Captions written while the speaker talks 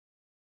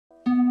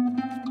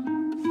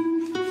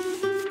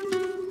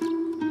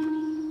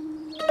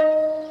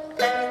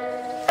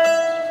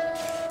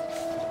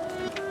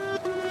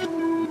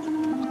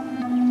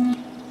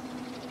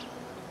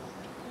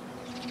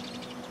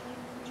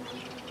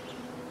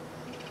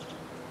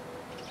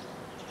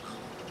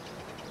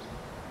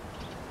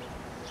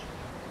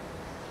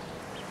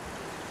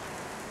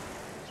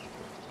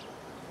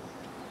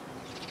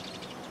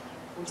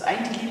Uns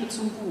eint die Liebe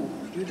zum Buch.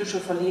 Jüdische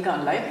Verleger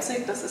in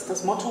Leipzig, das ist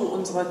das Motto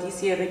unserer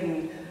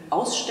diesjährigen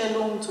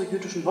Ausstellung zur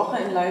Jüdischen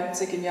Woche in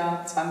Leipzig im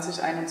Jahr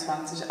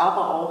 2021,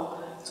 aber auch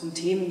zum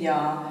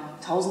Themenjahr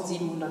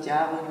 1700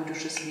 Jahre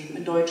jüdisches Leben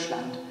in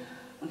Deutschland.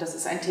 Und das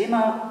ist ein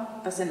Thema,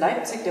 das in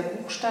Leipzig, der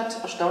Buchstadt,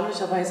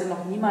 erstaunlicherweise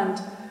noch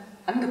niemand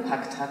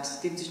angepackt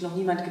hat, dem sich noch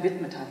niemand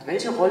gewidmet hat.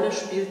 Welche Rolle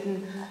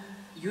spielten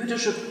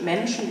jüdische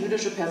Menschen,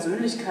 jüdische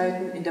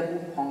Persönlichkeiten in der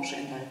Buchbranche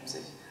in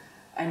Leipzig?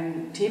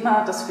 Ein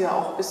Thema, das wir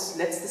auch bis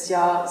letztes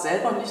Jahr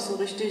selber nicht so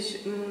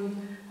richtig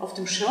auf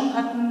dem Schirm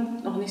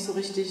hatten, noch nicht so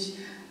richtig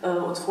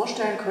uns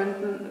vorstellen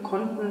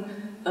konnten,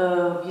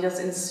 wie das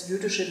ins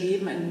jüdische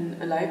Leben in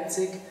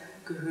Leipzig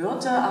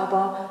gehörte.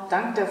 Aber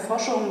dank der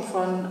Forschung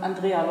von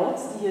Andrea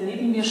Lotz, die hier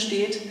neben mir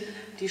steht,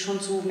 die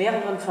schon zu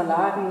mehreren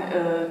Verlagen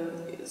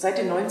seit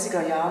den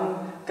 90er Jahren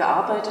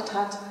gearbeitet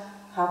hat,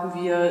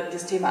 haben wir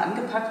das Thema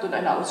angepackt und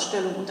eine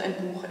Ausstellung und ein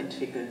Buch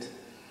entwickelt.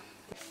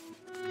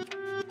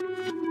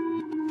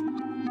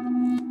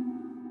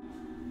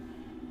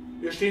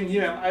 Wir stehen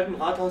hier im Alten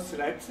Rathaus zu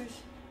Leipzig,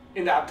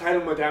 in der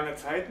Abteilung Moderne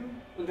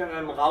Zeiten und in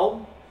einem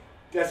Raum,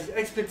 der sich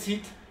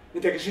explizit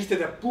mit der Geschichte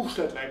der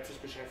Buchstadt Leipzig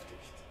beschäftigt.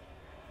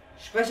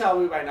 Ich spreche aber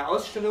über eine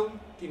Ausstellung,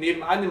 die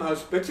nebenan im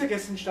Haus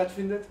Böttchergessen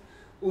stattfindet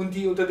und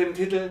die unter dem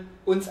Titel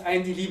Uns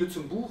eint die Liebe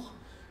zum Buch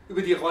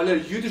über die Rolle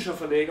jüdischer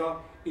Verleger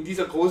in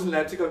dieser großen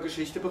Leipziger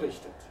Geschichte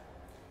berichtet.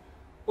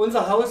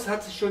 Unser Haus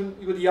hat sich schon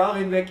über die Jahre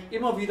hinweg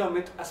immer wieder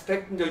mit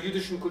Aspekten der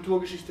jüdischen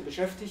Kulturgeschichte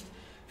beschäftigt.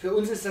 Für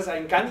uns ist das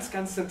ein ganz,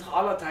 ganz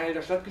zentraler Teil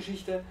der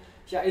Stadtgeschichte.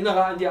 Ich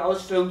erinnere an die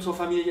Ausstellung zur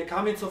Familie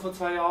Kamitzer vor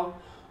 2 Jahren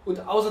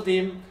und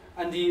außerdem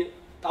an die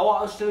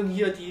Dauerausstellung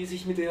hier, die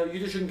sich mit der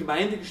jüdischen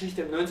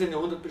Gemeindegeschichte im 19.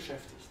 Jahrhundert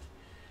beschäftigt.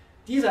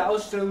 Diese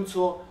Ausstellung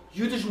zur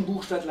jüdischen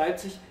Buchstadt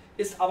Leipzig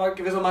ist aber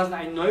gewissermaßen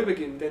ein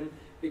Neubeginn, denn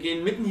wir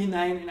gehen mitten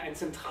hinein in ein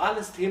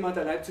zentrales Thema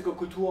der Leipziger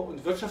Kultur-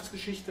 und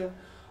Wirtschaftsgeschichte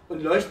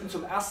und leuchten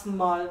zum ersten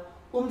Mal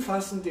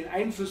umfassend den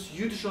Einfluss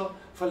jüdischer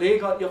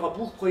Verleger ihrer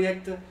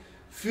Buchprojekte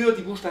für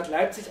die Buchstadt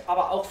Leipzig,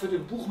 aber auch für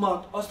den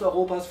Buchmarkt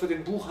Osteuropas, für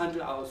den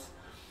Buchhandel aus.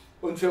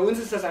 Und für uns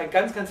ist das ein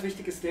ganz, ganz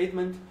wichtiges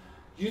Statement.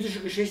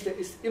 Jüdische Geschichte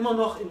ist immer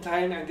noch in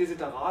Teilen ein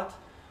Desiderat.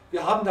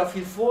 Wir haben da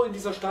viel vor in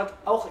dieser Stadt,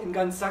 auch in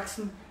ganz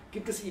Sachsen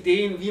gibt es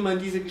Ideen, wie man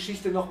diese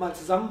Geschichte nochmal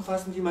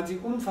zusammenfassen, wie man sie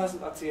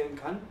umfassend erzählen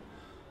kann.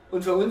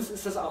 Und für uns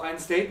ist das auch ein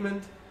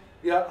Statement.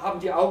 Wir haben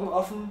die Augen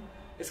offen.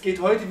 Es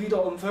geht heute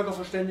wieder um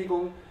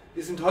Völkerverständigung.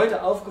 Wir sind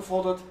heute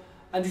aufgefordert,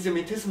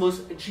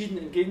 Antisemitismus entschieden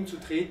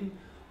entgegenzutreten.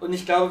 Und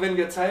ich glaube, wenn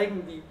wir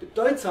zeigen, wie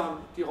bedeutsam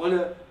die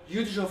Rolle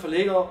jüdischer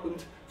Verleger und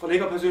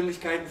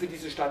Verlegerpersönlichkeiten für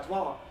diese Stadt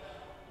war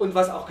und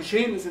was auch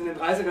geschehen ist in den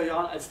 30er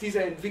Jahren, als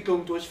diese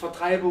Entwicklung durch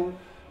Vertreibung,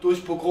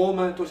 durch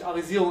Pogrome, durch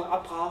Arisierung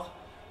abbrach,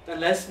 dann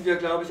leisten wir,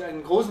 glaube ich,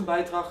 einen großen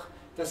Beitrag,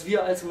 dass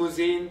wir als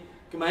Museen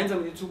gemeinsam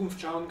in die Zukunft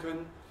schauen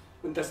können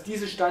und dass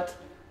diese Stadt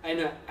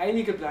eine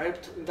einige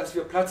bleibt und dass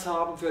wir Platz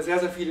haben für sehr,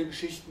 sehr viele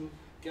Geschichten,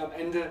 die am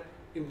Ende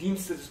im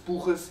Dienste des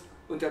Buches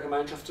und der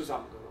Gemeinschaft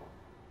zusammengehören.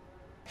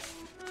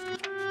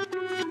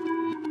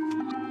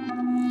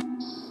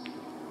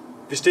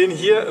 Wir stehen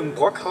hier im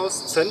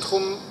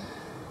Brockhaus-Zentrum,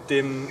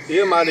 dem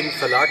ehemaligen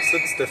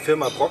Verlagssitz der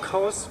Firma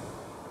Brockhaus.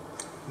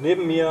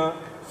 Neben mir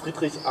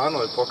Friedrich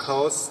Arnold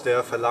Brockhaus,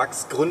 der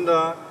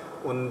Verlagsgründer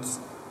und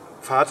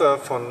Vater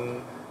von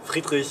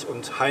Friedrich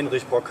und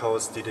Heinrich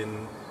Brockhaus, die den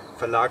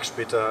Verlag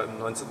später im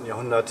 19.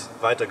 Jahrhundert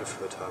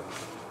weitergeführt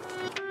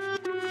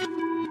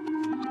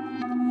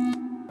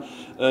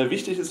haben.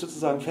 Wichtig ist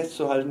sozusagen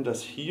festzuhalten,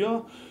 dass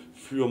hier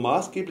für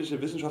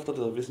maßgebliche Wissenschaftler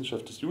der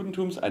Wissenschaft des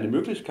Judentums eine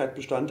Möglichkeit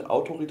bestand,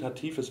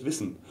 autoritatives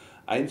Wissen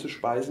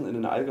einzuspeisen in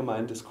den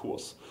allgemeinen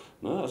Diskurs.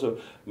 Also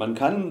man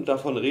kann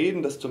davon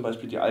reden, dass zum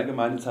Beispiel die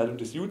Allgemeine Zeitung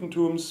des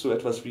Judentums so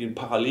etwas wie ein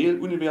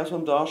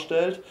Paralleluniversum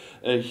darstellt.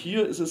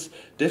 Hier ist es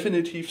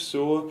definitiv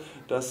so,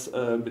 dass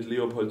mit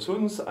Leopold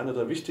Zunz, einer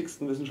der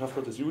wichtigsten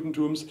Wissenschaftler des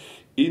Judentums,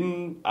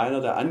 in einer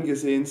der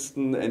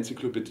angesehensten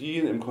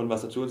Enzyklopädien im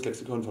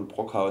Konversationslexikon von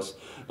Brockhaus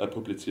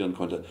publizieren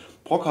konnte.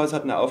 Brockhaus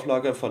hat eine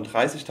Auflage von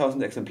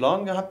 30.000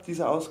 Exemplaren gehabt,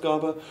 diese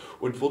Ausgabe,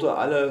 und wurde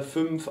alle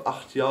 5,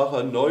 8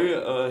 Jahre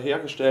neu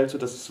hergestellt,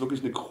 sodass es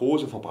wirklich eine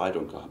große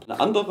Verbreitung gab. Ein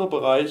anderer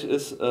Bereich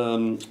ist,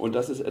 und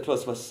das ist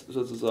etwas, was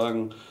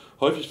sozusagen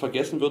häufig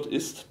vergessen wird,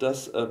 ist,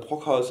 dass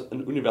Brockhaus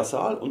ein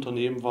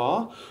Universalunternehmen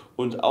war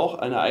und auch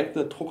eine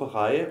eigene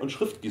Druckerei und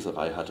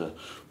Schriftgießerei hatte.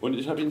 Und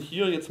ich habe Ihnen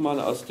hier jetzt mal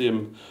aus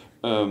dem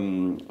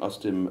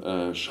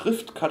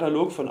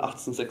Schriftkatalog von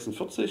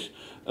 1846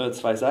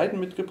 2 Seiten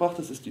mitgebracht.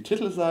 Das ist die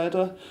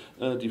Titelseite,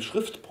 die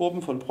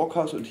Schriftproben von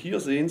Brockhaus, und hier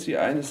sehen Sie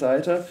eine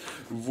Seite,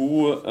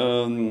 wo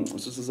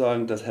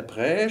sozusagen das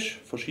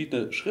Hebräisch,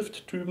 verschiedene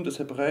Schrifttypen des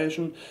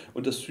Hebräischen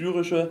und das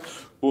Syrische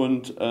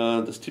und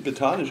das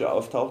Tibetanische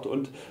auftaucht,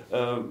 und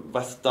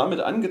was damit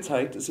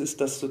angezeigt ist,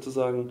 ist, dass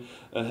sozusagen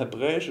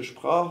hebräische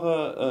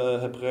Sprache,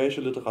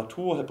 hebräische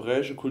Literatur,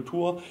 hebräische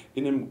Kultur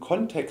in einem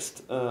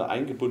Kontext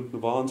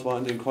eingebunden war, und zwar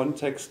in den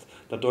Kontext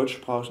der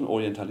deutschsprachigen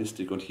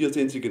Orientalistik. Und hier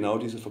sehen Sie genau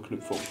diese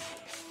Verknüpfung.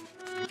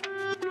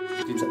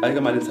 Die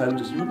Allgemeine Zeitung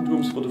des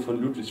Judentums wurde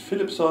von Ludwig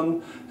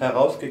Philippson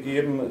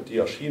herausgegeben. Die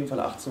erschien von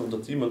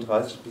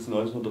 1837 bis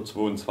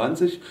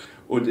 1922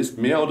 und ist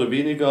mehr oder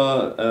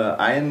weniger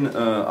ein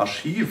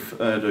Archiv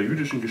der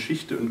jüdischen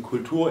Geschichte und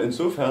Kultur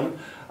insofern,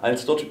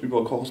 als dort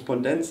über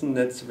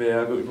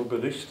Korrespondenzennetzwerke, über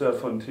Berichte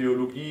von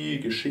Theologie,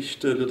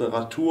 Geschichte,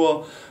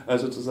 Literatur,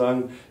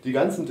 sozusagen die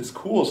ganzen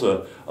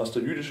Diskurse aus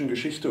der jüdischen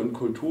Geschichte und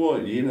Kultur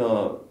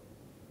jener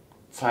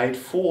Zeit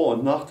vor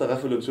und nach der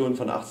Revolution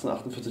von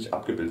 1848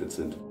 abgebildet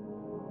sind.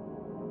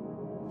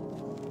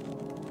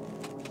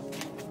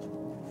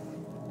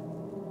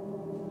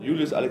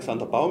 Julius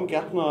Alexander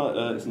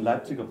Baumgärtner ist ein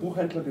Leipziger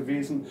Buchhändler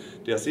gewesen,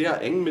 der sehr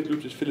eng mit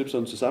Ludwig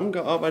Philippson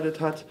zusammengearbeitet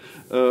hat.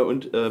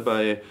 Und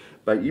bei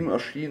ihm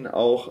erschien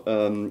auch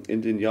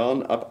in den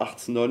Jahren ab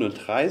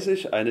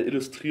 1839 eine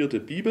illustrierte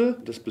Bibel.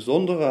 Das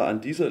Besondere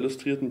an dieser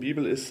illustrierten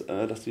Bibel ist,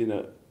 dass sie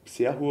eine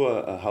sehr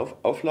hohe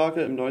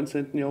Auflage im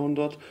 19.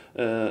 Jahrhundert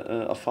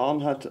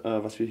erfahren hat.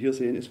 Was wir hier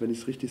sehen, ist, wenn ich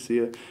es richtig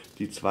sehe,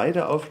 die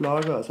zweite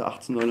Auflage, also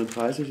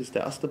 1839 ist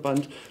der erste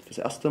Band das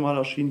erste Mal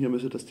erschienen. Hier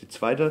müsste das die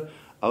zweite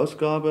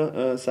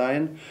Ausgabe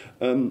sein.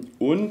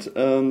 Und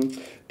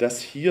dass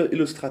hier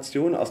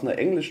Illustrationen aus einer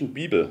englischen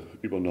Bibel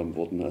übernommen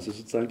wurden. Also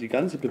sozusagen die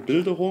ganze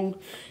Bebilderung,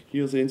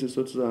 hier sehen Sie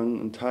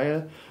sozusagen einen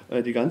Teil,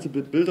 die ganze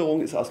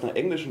Bebilderung ist aus einer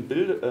englischen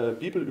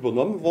Bibel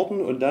übernommen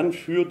worden und dann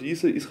für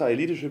diese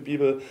israelitische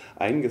Bibel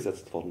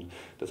eingesetzt worden.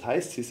 Das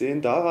heißt, Sie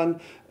sehen daran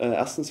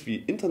erstens, wie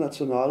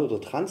international oder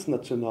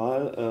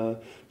transnational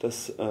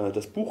das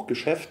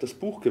Buchgeschäft, das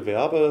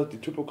Buchgewerbe, die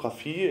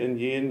Typografie in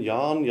jenen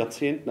Jahren,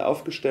 Jahrzehnten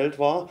aufgestellt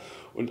war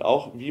und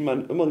auch wie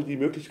man immer die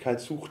Möglichkeit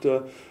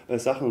suchte,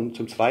 Sachen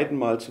zum zweiten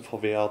Mal zu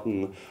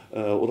verwerten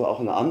oder auch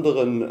in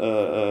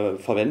anderen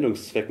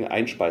Verwendungszwecken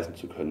einspeisen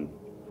zu können.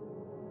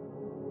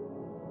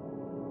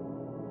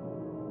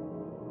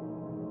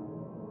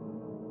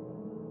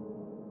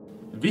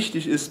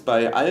 Wichtig ist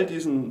bei all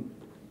diesen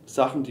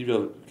Sachen, die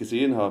wir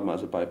gesehen haben,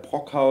 also bei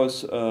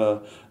Brockhaus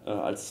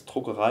als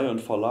Druckerei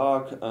und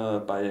Verlag,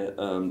 bei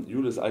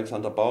Julius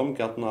Alexander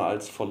Baumgärtner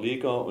als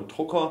Verleger und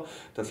Drucker,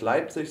 dass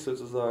Leipzig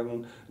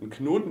sozusagen ein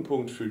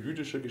Knotenpunkt für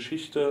jüdische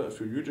Geschichte,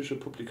 für jüdische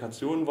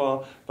Publikationen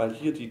war, weil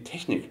hier die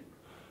Technik,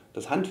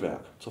 das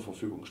Handwerk zur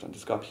Verfügung stand.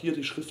 Es gab hier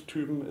die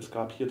Schrifttypen, es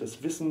gab hier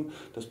das Wissen,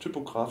 das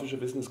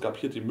typografische Wissen, es gab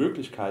hier die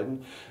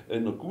Möglichkeiten,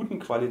 in einer guten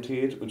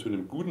Qualität und zu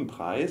einem guten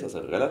Preis, also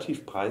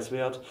relativ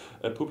preiswert,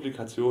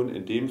 Publikationen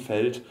in dem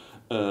Feld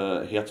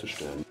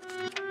herzustellen.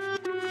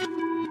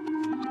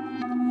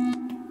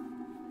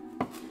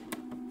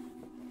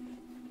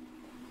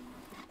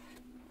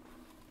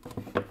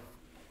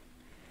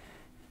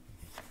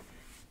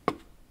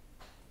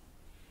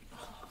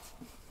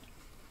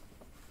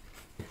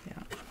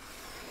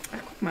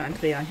 Mal,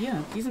 Andrea, hier,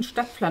 diesen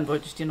Stadtplan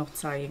wollte ich dir noch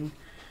zeigen.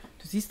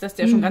 Du siehst, dass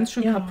der schon ganz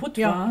schön kaputt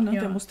war. Ne?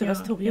 Der musste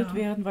restauriert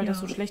werden, weil das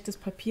so schlechtes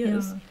Papier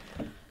ist.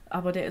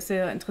 Aber der ist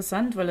sehr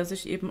interessant, weil er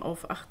sich eben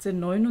auf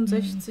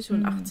 1869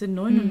 und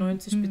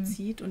 1899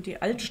 bezieht und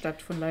die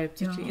Altstadt von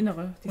Leipzig, die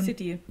innere, die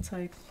City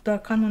zeigt. Da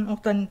kann man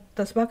auch dann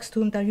das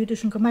Wachstum der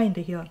jüdischen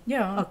Gemeinde hier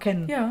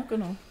erkennen. Ja,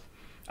 genau.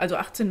 Also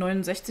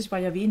 1869 war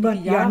ja wenige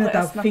Jahre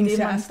da fing es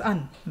ja erst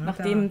an. Ne?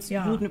 Nachdem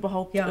Juden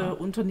überhaupt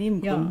Unternehmen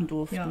gründen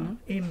durften. Ne?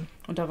 Eben.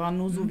 Und da waren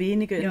nur so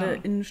wenige in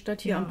der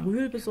Innenstadt, hier am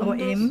Brühl besonders.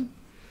 Aber eben.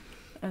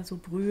 Also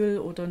Brühl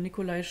oder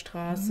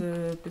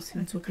Nikolaistraße bis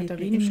hin zur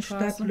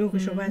Katharinenstraße. Innenstadt,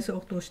 logischerweise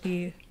auch durch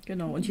die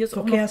und hier ist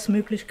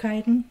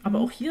Verkehrsmöglichkeiten. Aber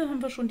auch hier haben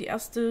wir schon die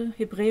erste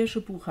hebräische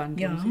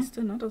Buchhandlung, siehst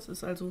du? Ne? Das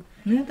ist also...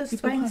 Ne, das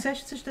ist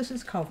 62, das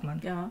ist Kaufmann.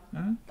 Ja,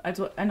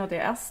 also einer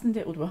der ersten,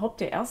 oder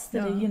überhaupt der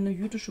erste, der hier eine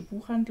jüdische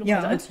Buchhandlung,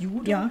 also als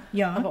Jude,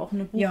 aber auch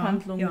eine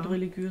Buchhandlung mit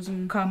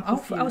religiösen... Kam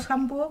auch aus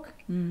Hamburg.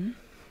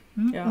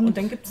 Ja, und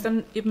dann gibt es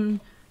dann eben...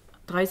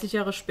 30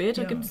 Jahre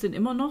später gibt es den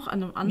immer noch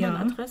an einer anderen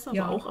Adresse,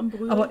 aber auch am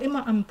Brühl. Aber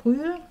immer am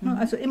Brühl,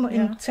 also immer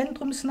im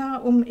zentrumsnah,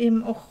 um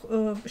eben auch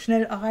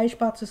schnell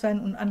erreichbar zu sein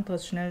und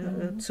anderes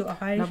schnell zu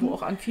erreichen. Wo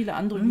auch an viele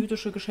andere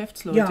jüdische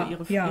Geschäftsleute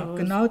ihre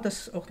genau,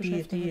 dass auch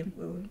die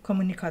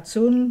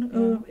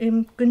Kommunikation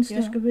eben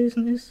günstig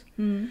gewesen ist.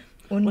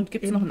 Und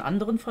gibt es noch einen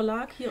anderen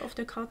Verlag hier auf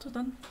der Karte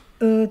dann?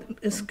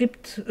 Es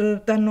gibt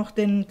dann noch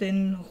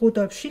den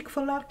Rudolf Schick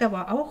Verlag, der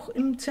war auch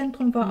im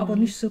Zentrum, war aber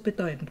nicht so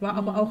bedeutend, war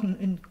aber auch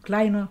ein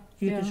kleiner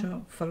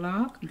jüdischer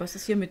Verlag. Und was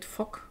ist hier mit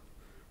Fock?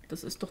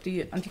 Das ist doch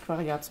die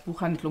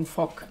Antiquariatsbuchhandlung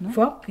Fock, ne?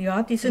 Fock,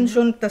 ja, die sind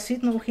schon, das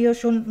sieht man auch hier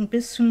schon ein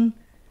bisschen,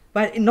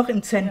 weil noch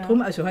im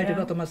Zentrum, also heute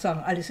würde man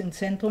sagen, alles im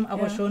Zentrum,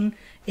 aber schon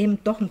eben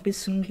doch ein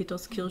bisschen...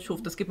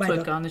 Peterskirchhof, das gibt es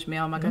heute gar nicht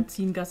mehr,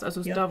 Magazingasse,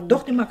 also da wo...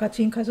 Doch, die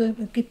Magazingasse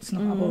gibt es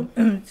noch, aber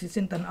sie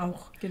sind dann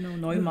auch... Genau,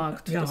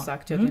 Neumarkt, das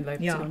sagt ja den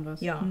Leipzigern was.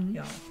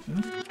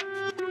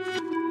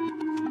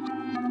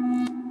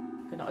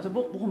 Genau, also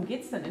worum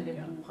geht es denn in dem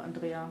Buch,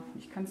 Andrea?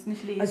 Ich kann es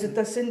nicht lesen. Also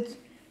das sind,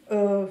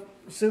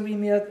 so wie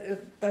mir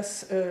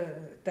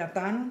der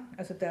Dan,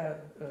 also der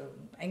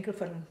Enkel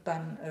von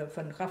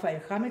Raphael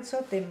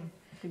Kramitzer, dem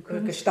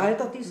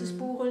Gestalter dieses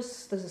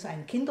Buches, das ist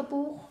ein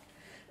Kinderbuch,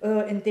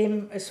 in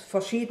dem es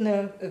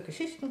verschiedene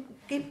Geschichten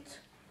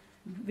gibt,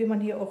 wie man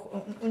hier auch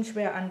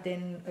unschwer an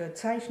den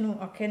Zeichnungen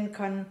erkennen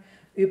kann,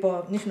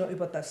 nicht nur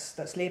über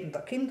das Leben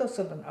der Kinder,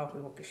 sondern auch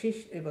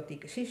über die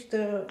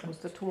Geschichte,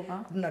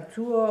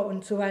 Natur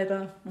und so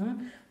weiter.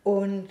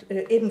 Und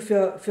eben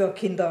für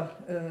Kinder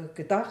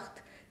gedacht,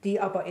 die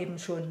aber eben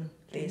schon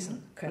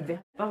lesen können.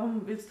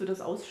 Warum willst du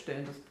das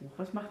ausstellen, das Buch?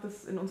 Was macht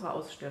es in unserer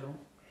Ausstellung?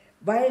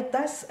 Weil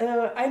das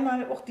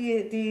einmal auch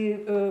die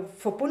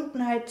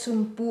Verbundenheit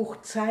zum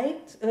Buch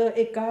zeigt,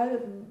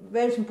 egal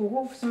welchen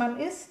Berufs man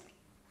ist.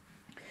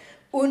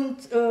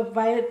 Und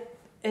weil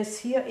es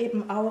hier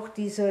eben auch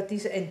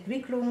diese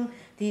Entwicklung,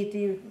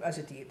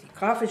 also die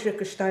grafische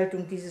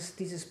Gestaltung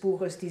dieses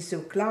Buches, die so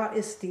klar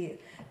ist, die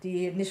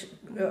nicht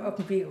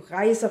irgendwie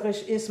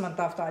reißerisch ist. Man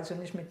darf da also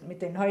nicht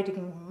mit den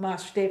heutigen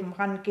Maßstäben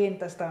rangehen,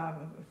 dass da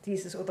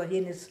dieses oder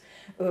jenes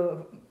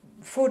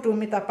Foto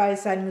mit dabei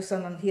sein muss,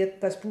 sondern hier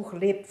das Buch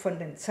lebt von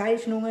den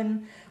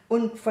Zeichnungen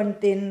und von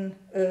den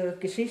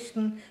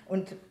Geschichten.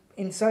 Und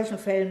in solchen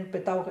Fällen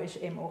bedauere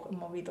ich eben auch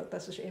immer wieder,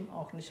 dass ich eben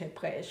auch nicht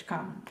Hebräisch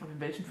kann. Und in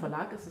welchem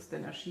Verlag ist es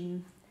denn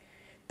erschienen?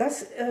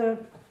 Das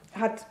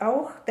hat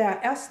auch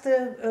der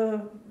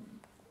erste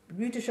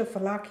jüdische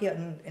Verlag hier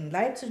in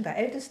Leipzig, der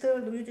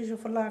älteste jüdische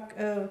Verlag,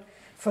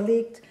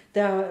 verlegt,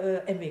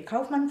 der M.W.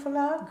 Kaufmann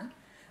Verlag.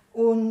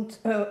 Und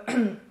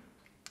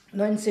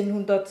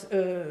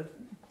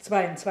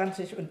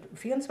 1922 und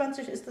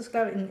 1924 ist das,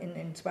 glaube ich,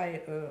 in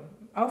 2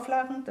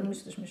 Auflagen. Da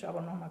müsste ich mich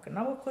aber nochmal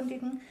genauer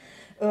erkundigen.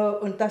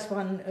 Und das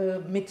waren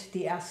mit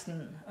die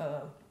ersten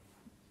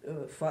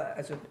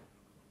also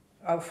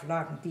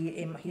Auflagen, die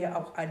eben hier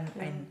auch ein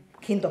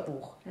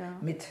Kinderbuch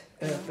mit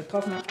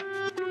betroffen haben.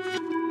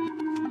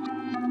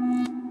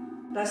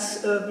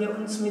 Dass wir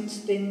uns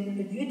mit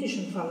den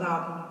jüdischen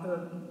Verlagen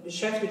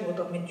beschäftigen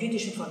oder mit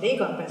jüdischen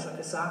Verlegern besser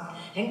gesagt,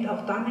 hängt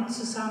auch damit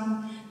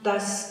zusammen,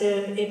 dass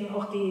eben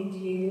auch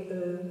die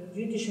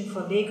jüdischen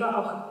Verleger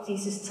auch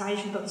dieses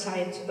Zeichen der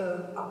Zeit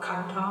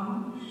erkannt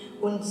haben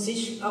und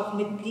sich auch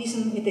mit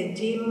den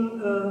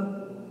Themen,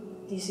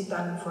 die sie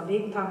dann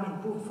verlegt haben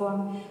in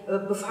Buchform,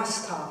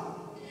 befasst haben.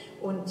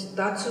 Und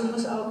dazu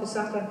muss auch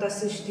gesagt werden, dass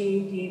sich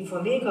die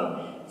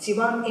Verleger, sie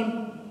waren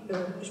eben,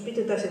 ich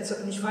bitte das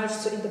jetzt nicht falsch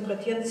zu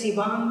interpretieren, sie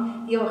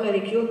waren ihrer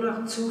Religion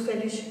nach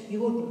zufällig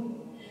Juden.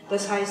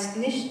 Das heißt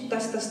nicht,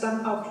 dass das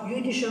dann auch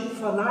jüdische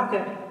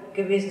Verlage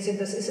gewesen sind.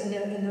 Das ist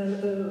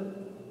eine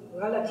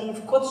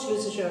relativ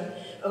kurzschlüssige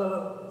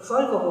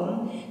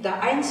Folgerung.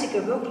 Der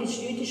einzige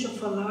wirklich jüdische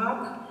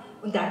Verlag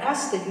und der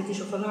erste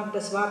jüdische Verlag,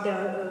 das war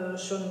der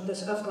schon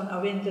des Öfteren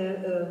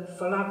erwähnte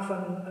Verlag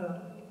von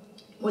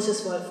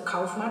Kurt Wolff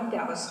Kaufmann,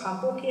 der aus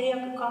Hamburg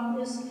hierher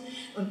gekommen ist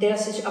und der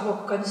sich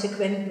aber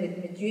konsequent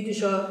mit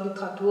jüdischer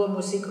Literatur,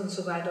 Musik und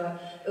so weiter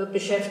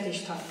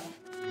beschäftigt hat.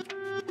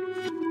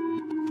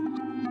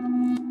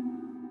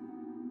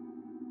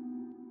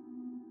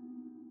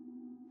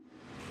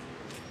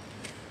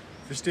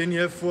 Wir stehen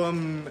hier vor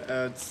dem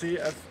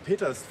CF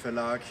Peters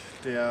Verlag,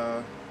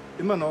 der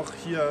immer noch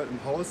hier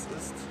im Haus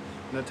ist,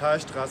 in der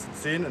Talstraße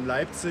 10 in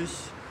Leipzig,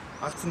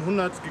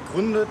 1800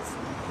 gegründet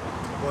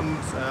und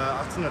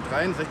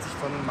 1863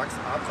 von Max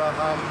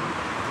Abraham,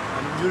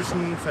 einem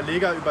jüdischen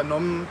Verleger,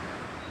 übernommen,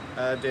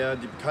 der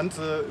die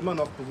bekannte, immer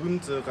noch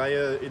berühmte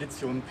Reihe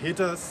Edition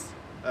Peters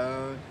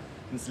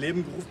ins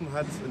Leben gerufen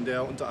hat, in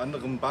der unter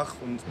anderem Bach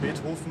und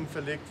Beethoven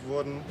verlegt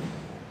wurden.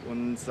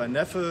 Und sein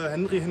Neffe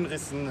Henri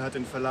Hinrichsen hat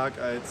den Verlag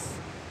als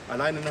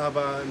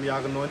Alleininhaber im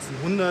Jahre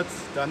 1900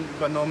 dann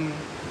übernommen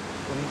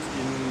und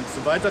ihn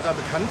zu weiterer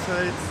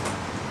Bekanntheit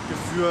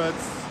geführt,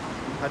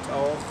 hat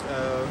auch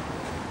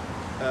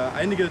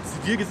einige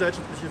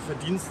zivilgesellschaftliche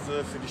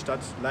Verdienste für die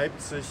Stadt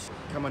Leipzig,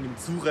 kann man ihm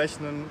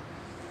zurechnen.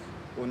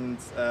 Und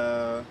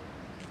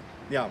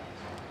ja,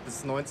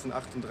 bis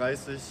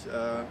 1938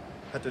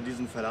 hat er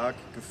diesen Verlag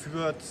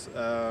geführt,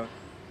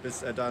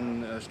 bis er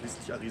dann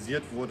schließlich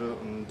arisiert wurde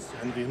und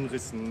Henri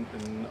Hinrichsen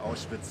in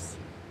Auschwitz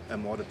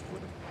ermordet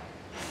wurde.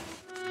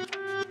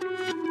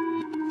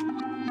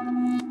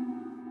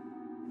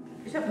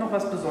 Ich habe noch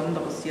was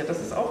Besonderes hier. Das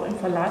ist auch im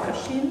Verlag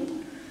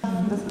erschienen.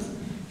 Das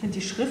sind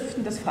die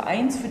Schriften des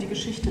Vereins für die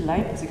Geschichte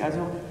Leipzig, also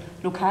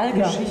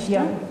Lokalgeschichte.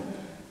 Ja, ja.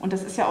 Und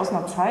das ist ja aus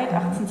einer Zeit,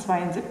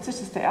 1872,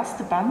 das ist der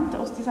erste Band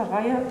aus dieser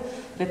Reihe.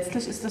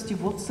 Letztlich ist das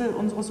die Wurzel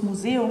unseres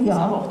Museums,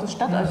 aber auch des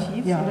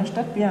Stadtarchivs und der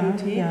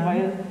Stadtbibliothek,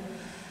 weil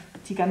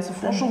die ganze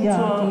Forschung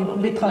zur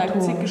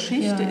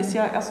Leipzig-Geschichte ist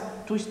ja erst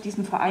durch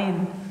diesen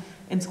Verein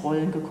ins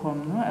Rollen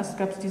gekommen. Ne? Erst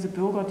gab es diese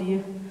Bürger,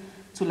 die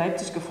zu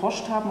Leipzig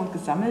geforscht haben und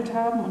gesammelt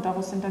haben und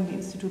daraus sind dann die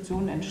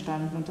Institutionen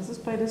entstanden. Und das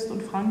ist bei List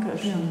und Franke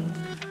erschienen.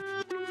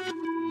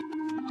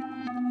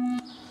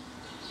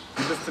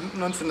 Wir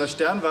befinden uns in der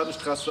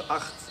Sternwartenstraße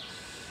 8.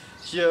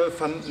 Hier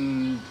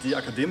fanden die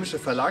Akademische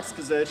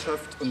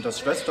Verlagsgesellschaft und das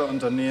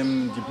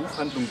Schwesterunternehmen, die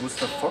Buchhandlung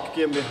Gustav Fock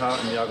GmbH,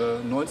 im Jahre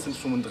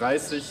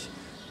 1935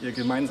 ihr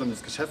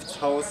gemeinsames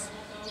Geschäftshaus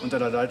unter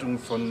der Leitung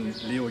von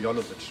Leo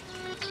Jolowitsch.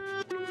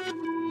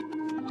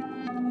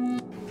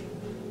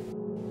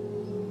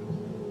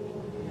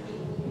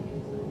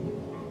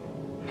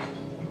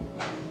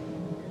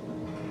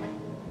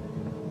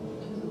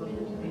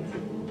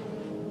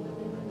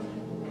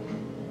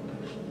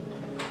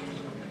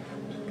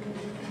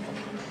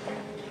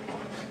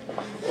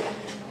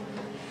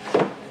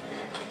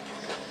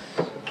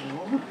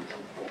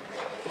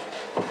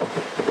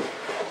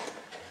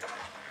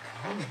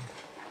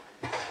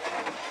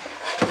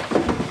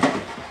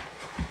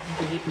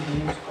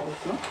 die nicht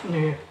drauf, ne?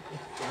 Nee.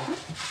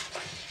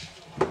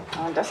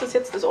 Und das ist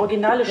jetzt das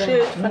originale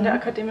Schild von der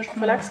Akademischen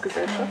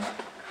Verlagsgesellschaft.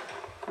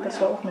 Das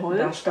war auch mit Holz.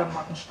 der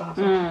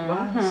Sternmarkenstraße.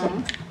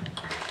 Wahnsinn.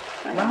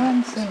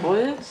 Wahnsinn.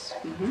 Holz.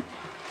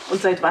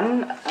 Und seit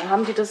wann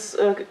haben die das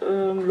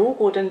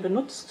Logo denn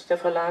benutzt, der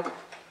Verlag?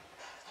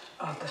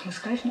 Das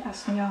muss gleich in den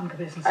ersten Jahren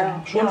gewesen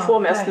sein. Schon vor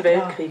dem Ersten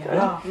Weltkrieg.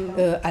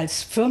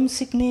 Als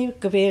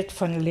Firmensignet gewählt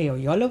von Leo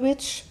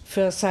Jolowitsch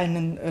für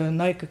seine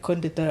neu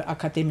gegründete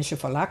Akademische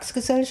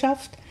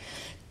Verlagsgesellschaft,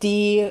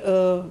 die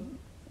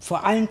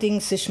vor allen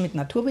Dingen sich mit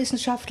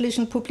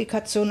naturwissenschaftlichen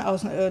Publikationen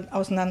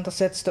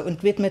auseinandersetzte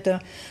und widmete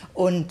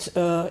und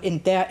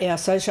in der er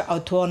solche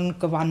Autoren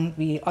gewann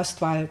wie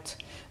Ostwald,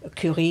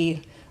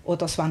 Curie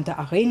oder Svante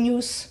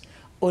Arrhenius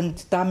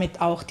und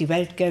damit auch die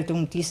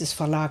Weltgeltung dieses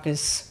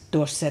Verlages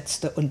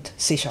durchsetzte und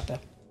sicherte.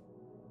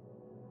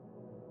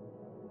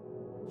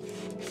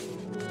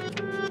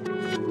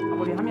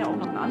 Aber wir haben ja auch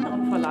noch einen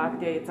anderen Verlag,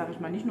 der jetzt, sage ich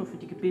mal, nicht nur für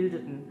die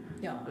gebildeten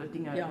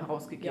Dinge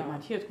herausgegeben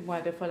hat. Hier, guck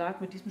mal, der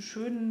Verlag mit diesem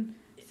schönen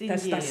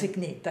Das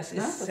Signet, das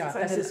ist,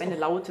 das ist eine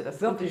Laute, das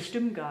ist eine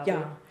Stimmgabe.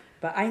 Ja,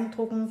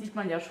 beeindruckend. Sieht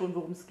man ja schon,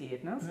 worum es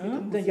geht. Ne?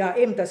 Ja,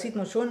 eben, das sieht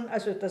man schon.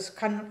 Also das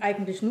kann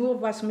eigentlich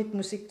nur was mit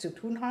Musik zu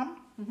tun haben.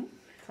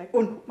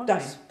 Und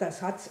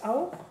das hat es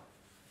auch,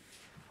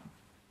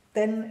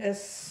 denn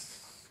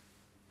es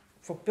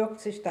verbirgt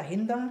sich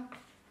dahinter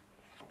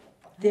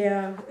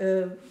der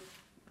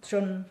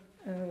schon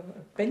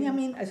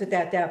Benjamin, also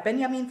der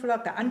Benjamin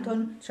Verlag, der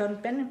Anton John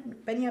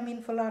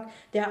Benjamin Verlag,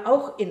 der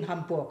auch in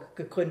Hamburg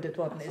gegründet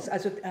worden ist.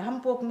 Also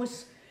Hamburg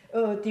muss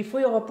die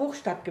frühere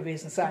Buchstadt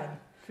gewesen sein.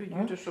 Für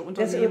jüdische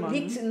Unternehmer.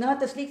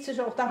 Das liegt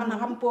sicher auch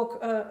daran,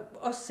 Hamburg,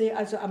 Ostsee,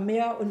 also am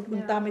Meer und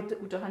damit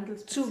gute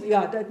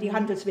die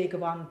Handelswege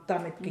waren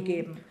damit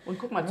gegeben. Und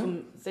guck mal,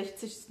 zum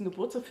 60.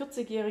 Geburtstag,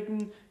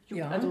 40-jährigen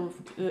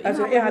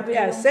Also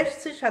er ist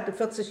 60, hatte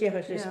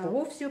 40-jähriges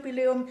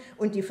Berufsjubiläum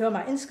und die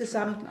Firma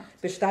insgesamt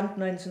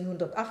bestand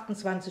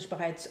 1928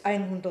 bereits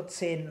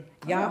 110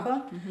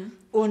 Jahre.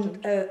 Und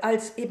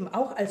eben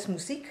auch als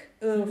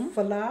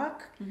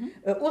Musikverlag.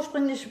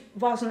 Ursprünglich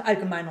war es ein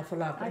allgemeiner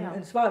Verlag.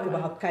 Es war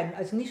überhaupt kein,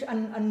 also nicht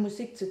an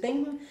Musik zu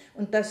denken.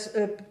 Und das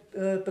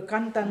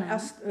begann dann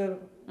erst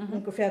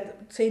ungefähr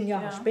 10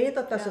 Jahre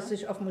später, dass er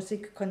sich auf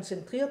Musik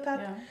konzentriert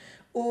hat.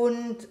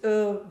 Und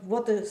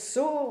wurde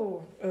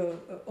so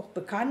auch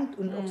bekannt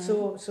und auch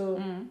so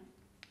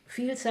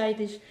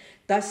vielseitig,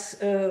 dass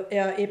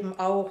er eben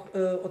auch,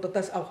 oder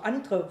dass auch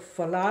andere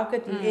Verlage,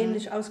 die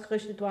ähnlich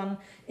ausgerichtet waren,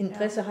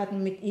 Interesse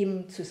hatten, mit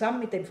ihm zusammen,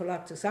 mit dem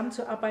Verlag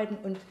zusammenzuarbeiten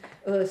und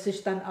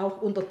sich dann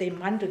auch unter dem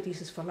Mantel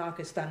dieses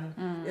Verlages dann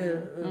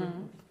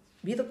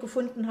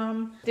wiedergefunden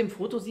haben. Dem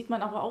Foto sieht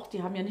man aber auch,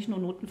 die haben ja nicht nur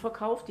Noten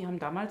verkauft, die haben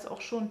damals auch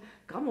schon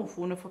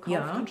Grammophone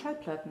verkauft und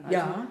Schallplatten. Also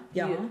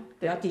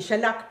die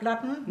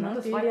Shellac-Platten. Ne,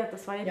 das war ja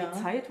die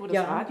Zeit, wo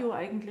das Radio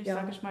eigentlich,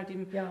 sage ich mal,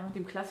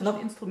 dem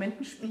klassischen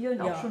Instrumentenspielen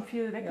auch schon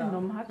viel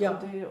weggenommen hat.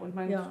 Und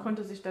man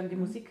konnte sich dann die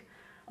Musik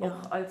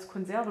auch als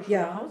Konserve schon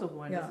nach Hause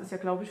holen. Das ist ja,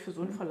 glaube ich, für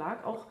so einen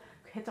Verlag auch,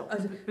 hätte auch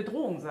eine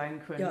Bedrohung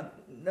sein können.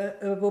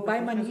 Wobei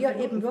man hier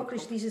eben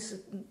wirklich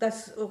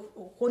das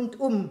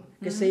rundum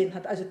gesehen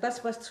hat, also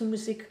das, was zur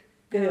Musik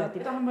gehört.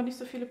 Da haben wir nicht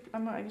so viele,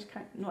 haben wir eigentlich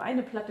nur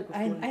eine Platte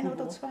gefunden. Ein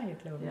oder zwei,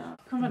 glaube ich. Ja.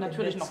 Können wir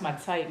natürlich noch mal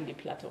zeigen, die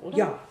Platte, oder?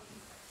 Ja.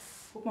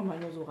 Gucken wir mal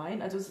nur so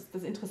rein. Also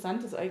das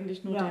Interessante ist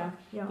eigentlich nur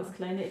das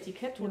kleine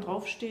Etikett, wo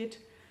drauf steht,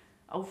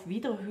 auf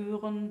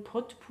Wiederhören,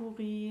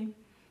 Potpourri,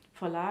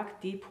 Verlag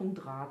D.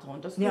 Rather.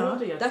 Und das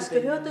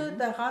gehörte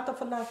der Rather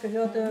Verlag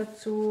gehörte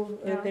zu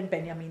dem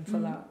Benjamin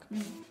Verlag.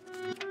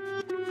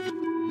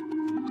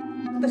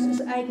 Das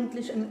ist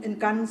eigentlich ein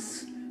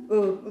ganz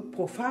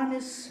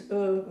profanes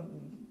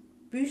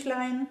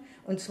Büchlein,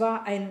 und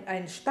zwar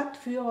ein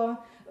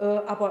Stadtführer,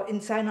 aber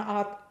in seiner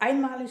Art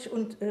einmalig,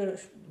 und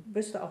ich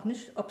wüsste auch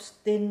nicht, ob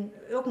es den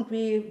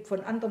irgendwie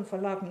von anderen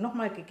Verlagen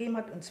nochmal gegeben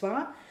hat. Und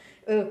zwar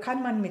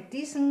kann man mit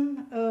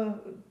diesem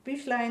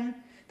Büchlein,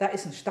 da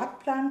ist ein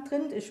Stadtplan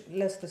drin, ich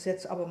lasse das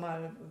jetzt aber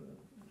mal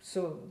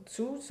so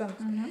zu,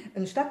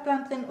 ein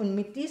Stadtplan drin, und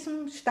mit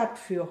diesem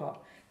Stadtführer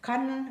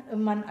kann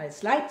man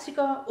als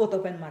Leipziger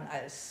oder wenn man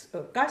als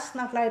Gast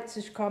nach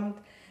Leipzig kommt,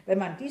 wenn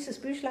man dieses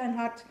Büchlein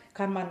hat,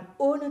 kann man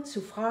ohne zu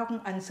fragen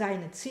an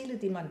seine Ziele,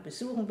 die man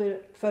besuchen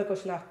will,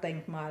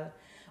 Völkerschlachtdenkmal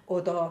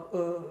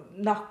oder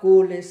nach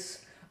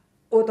Gohlis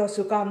oder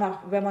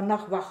sogar wenn man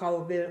nach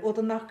Wachau will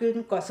oder nach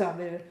Güldengossa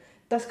will.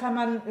 Das kann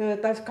man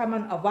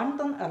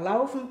erwandern,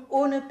 erlaufen,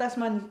 ohne dass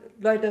man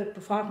Leute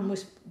befragen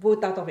muss, wo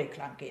da der Weg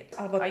lang geht.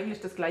 Aber eigentlich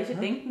das gleiche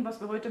Denken,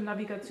 was wir heute im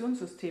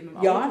Navigationssystem im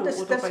Auto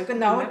oder bei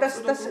genau, Google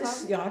Maps das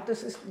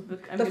ist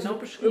genau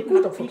beschrieben, ein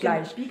guter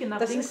Vergleich. Biege nach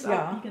links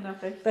ab, biege nach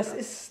rechts.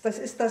 Das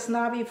ist das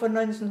Navi von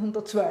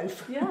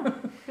 1912. Ja,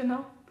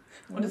 genau.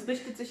 Und es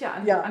richtet sich ja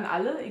an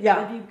alle,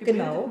 egal wie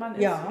gebildet man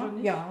ist oder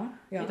nicht.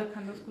 Jeder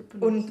kann das gut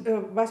benutzen.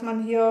 Und was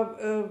man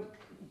hier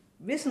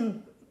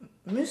wissen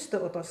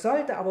müsste oder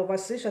sollte, aber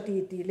was sicher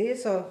die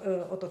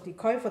Leser oder die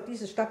Käufer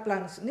dieses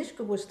Stadtplans nicht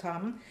gewusst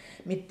haben,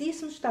 mit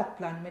diesem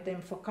Stadtplan, mit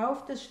dem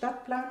Verkauf des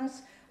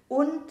Stadtplanes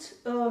und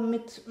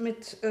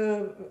mit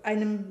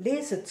einem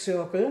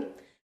Lesezirkel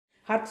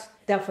hat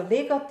der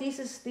Verleger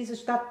dieses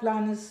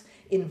Stadtplanes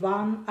in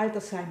Waren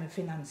Altersheime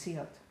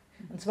finanziert.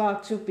 Und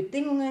zwar zu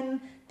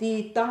Bedingungen,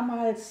 die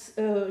damals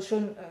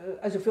schon,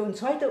 also für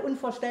uns heute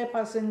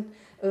unvorstellbar sind,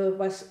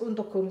 was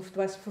Unterkunft,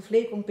 was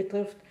Verpflegung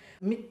betrifft.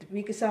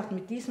 Wie gesagt,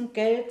 mit diesem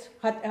Geld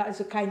hat er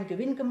also keinen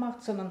Gewinn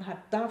gemacht, sondern hat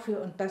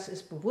dafür, und das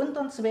ist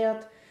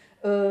bewundernswert,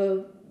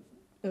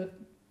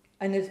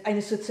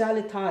 eine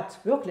soziale Tat,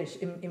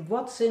 wirklich im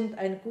Wortsinn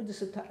eine gute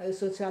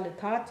soziale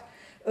Tat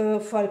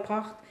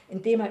vollbracht,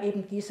 indem er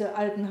eben diese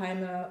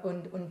Altenheime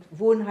und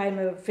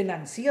Wohnheime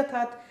finanziert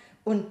hat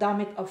und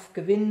damit auf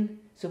Gewinn,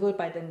 sowohl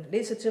bei den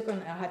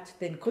Lesezirkeln, er hat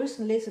den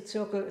größten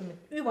Lesezirkel mit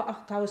über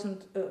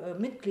 8000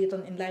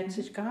 Mitgliedern in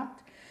Leipzig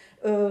gehabt,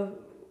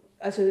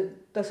 also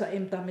dass er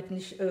eben damit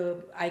nicht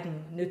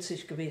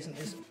eigennützig gewesen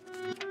ist.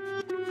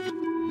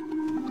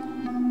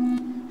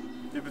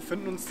 Wir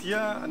befinden uns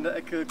hier an der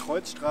Ecke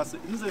Kreuzstraße,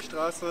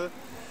 Inselstraße,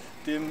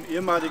 dem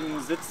ehemaligen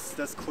Sitz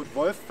des Kurt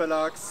Wolff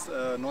Verlags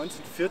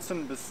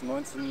 1914 bis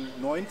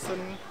 1919,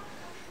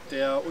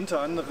 der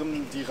unter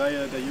anderem die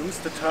Reihe Der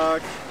jüngste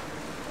Tag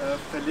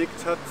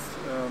verlegt hat,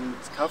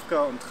 mit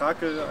Kafka und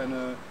Trakel,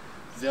 eine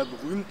sehr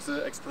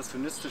berühmte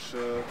expressionistische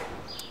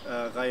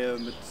Reihe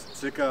mit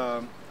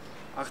ca.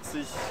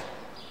 80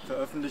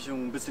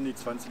 Veröffentlichungen bis in die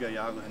 20er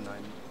Jahre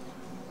hinein.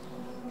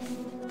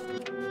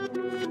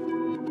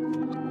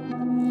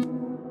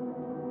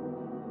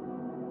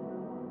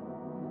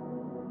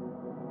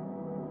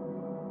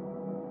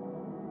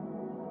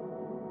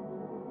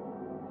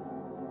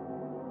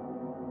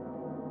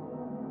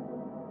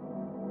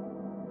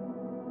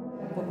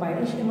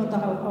 Wobei ich immer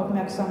darauf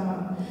aufmerksam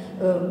mache,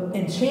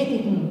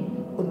 entschädigen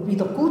und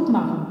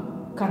wiedergutmachen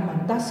kann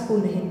man das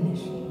ohnehin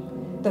nicht.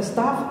 Das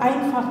darf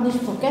einfach nicht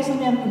vergessen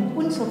werden in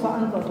unserer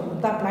Verantwortung.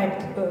 Und da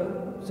bleibt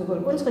sowohl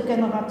unsere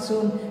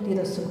Generation, die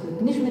das zum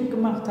Glück nicht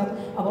mitgemacht hat,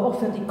 aber auch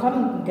für die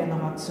kommenden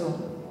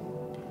Generationen.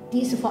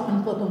 Diese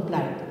Verantwortung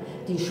bleibt.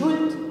 Die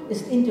Schuld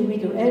ist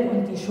individuell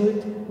und die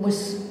Schuld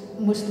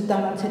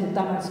hätte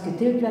damals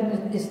getilgt werden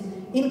müssen, ist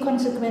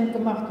inkonsequent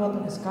gemacht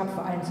worden. Es gab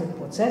vereinzelt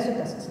Prozesse,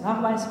 das ist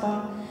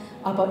nachweisbar,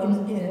 aber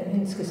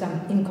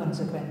insgesamt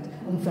inkonsequent.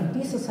 Und von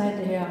dieser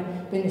Seite her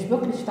bin ich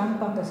wirklich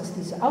dankbar, dass es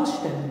diese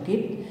Ausstellung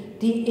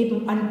gibt, die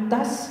eben an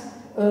das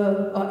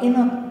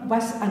erinnert,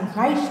 was an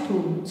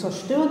Reichtum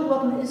zerstört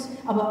worden ist,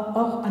 aber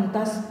auch an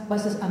das,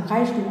 was es an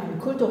Reichtum, an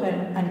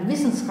kulturellem, an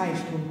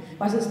Wissensreichtum,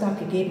 was es da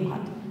gegeben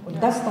hat.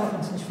 Und das darf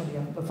uns nicht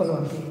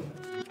verloren gehen.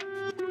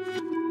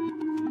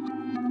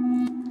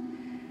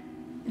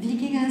 Wie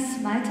ging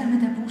es weiter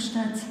mit der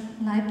Buchstadt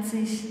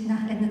Leipzig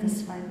nach Ende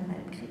des Zweiten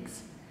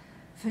Weltkriegs?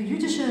 Für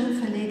jüdische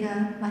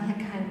Verleger war hier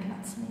kein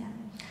Platz mehr.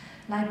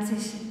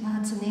 Leipzig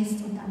war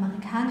zunächst unter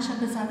amerikanischer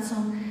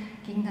Besatzung,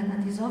 ging dann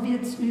an die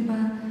Sowjets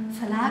über.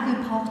 Verlage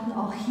brauchten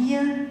auch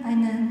hier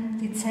eine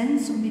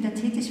Lizenz, um wieder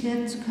tätig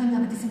werden zu können,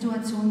 aber die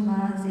Situation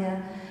war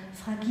sehr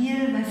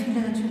fragil, weil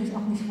viele natürlich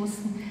auch nicht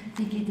wussten,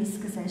 wie geht es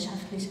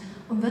gesellschaftlich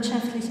und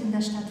wirtschaftlich in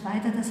der Stadt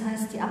weiter. Das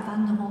heißt, die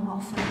Abwanderung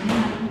auch von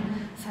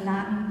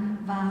Verlagen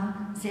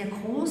war sehr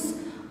groß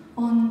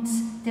und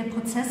der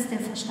Prozess der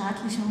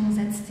Verstaatlichung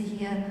setzte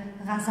hier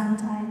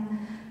rasant ein.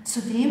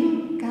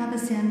 Zudem gab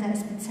es ja in der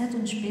SBZ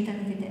und später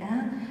in der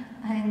DDR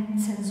ein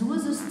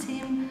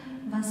Zensursystem,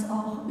 was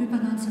auch über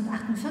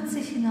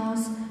 1948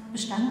 hinaus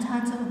Bestand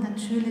hatte und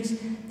natürlich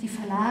die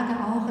Verlage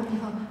auch in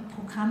ihrer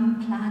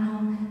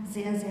Programmplanung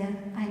sehr, sehr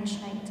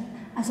einschränkte.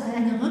 Also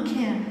eine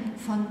Rückkehr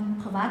von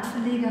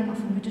Privatverlegern, auch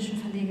von jüdischen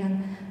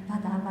Verlegern, war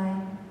dabei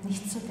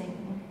nicht zu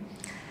denken.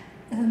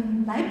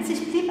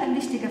 Leipzig blieb ein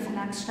wichtiger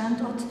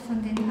Verlagsstandort.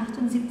 Von den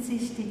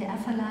 78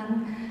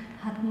 DDR-Verlagen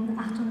hatten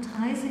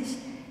 38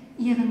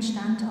 ihren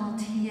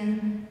Standort hier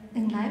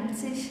in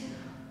Leipzig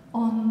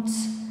und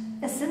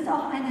es sind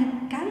auch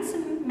eine ganze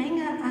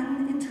Menge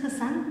an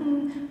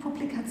interessanten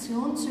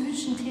Publikationen zu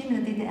jüdischen Themen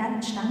in der DDR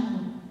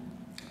entstanden.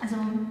 Also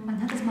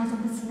man hat es mal so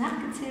ein bisschen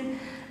nachgezählt,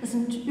 es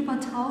sind über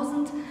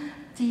 1000,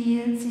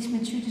 die sich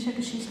mit jüdischer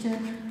Geschichte,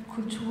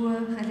 Kultur,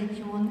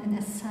 Religion,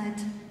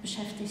 NS-Zeit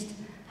beschäftigt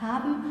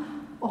haben.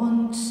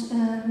 Und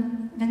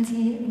wenn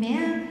Sie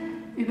mehr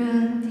über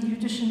die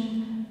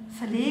jüdischen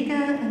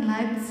Verleger in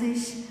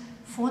Leipzig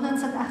vor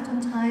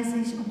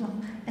 1938 und auch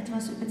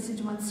etwas über die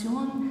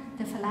Situation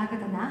der Verlage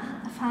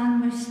danach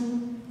erfahren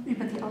möchten,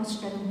 über die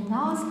Ausstellung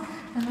hinaus,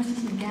 dann möchte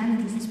ich Ihnen gerne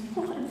dieses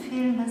Buch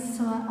empfehlen, was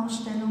zur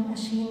Ausstellung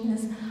erschienen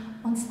ist.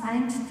 Uns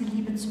eint die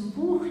Liebe zum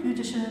Buch,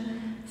 jüdische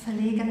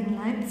Verleger in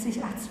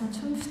Leipzig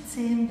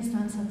 1815 bis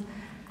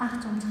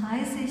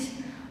 1938.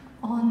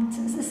 Und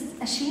es ist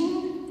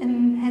erschienen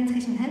im Henri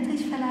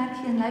Hinrichsen Verlag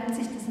hier in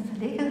Leipzig, dessen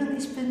Verlegerin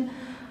ich bin.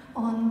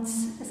 Und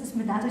es ist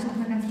mir dadurch auch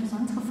eine ganz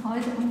besondere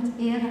Freude und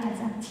Ehre,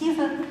 als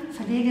aktive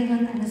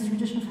Verlegerin eines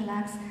jüdischen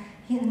Verlags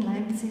hier in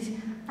Leipzig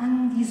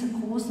an diese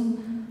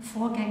großen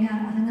Vorgänger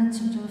erinnern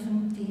zu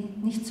dürfen,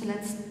 die nicht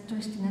zuletzt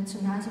durch den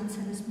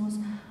Nationalsozialismus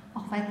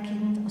auch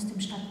weitgehend aus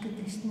dem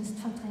Stadtgedächtnis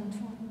verdrängt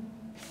wurden.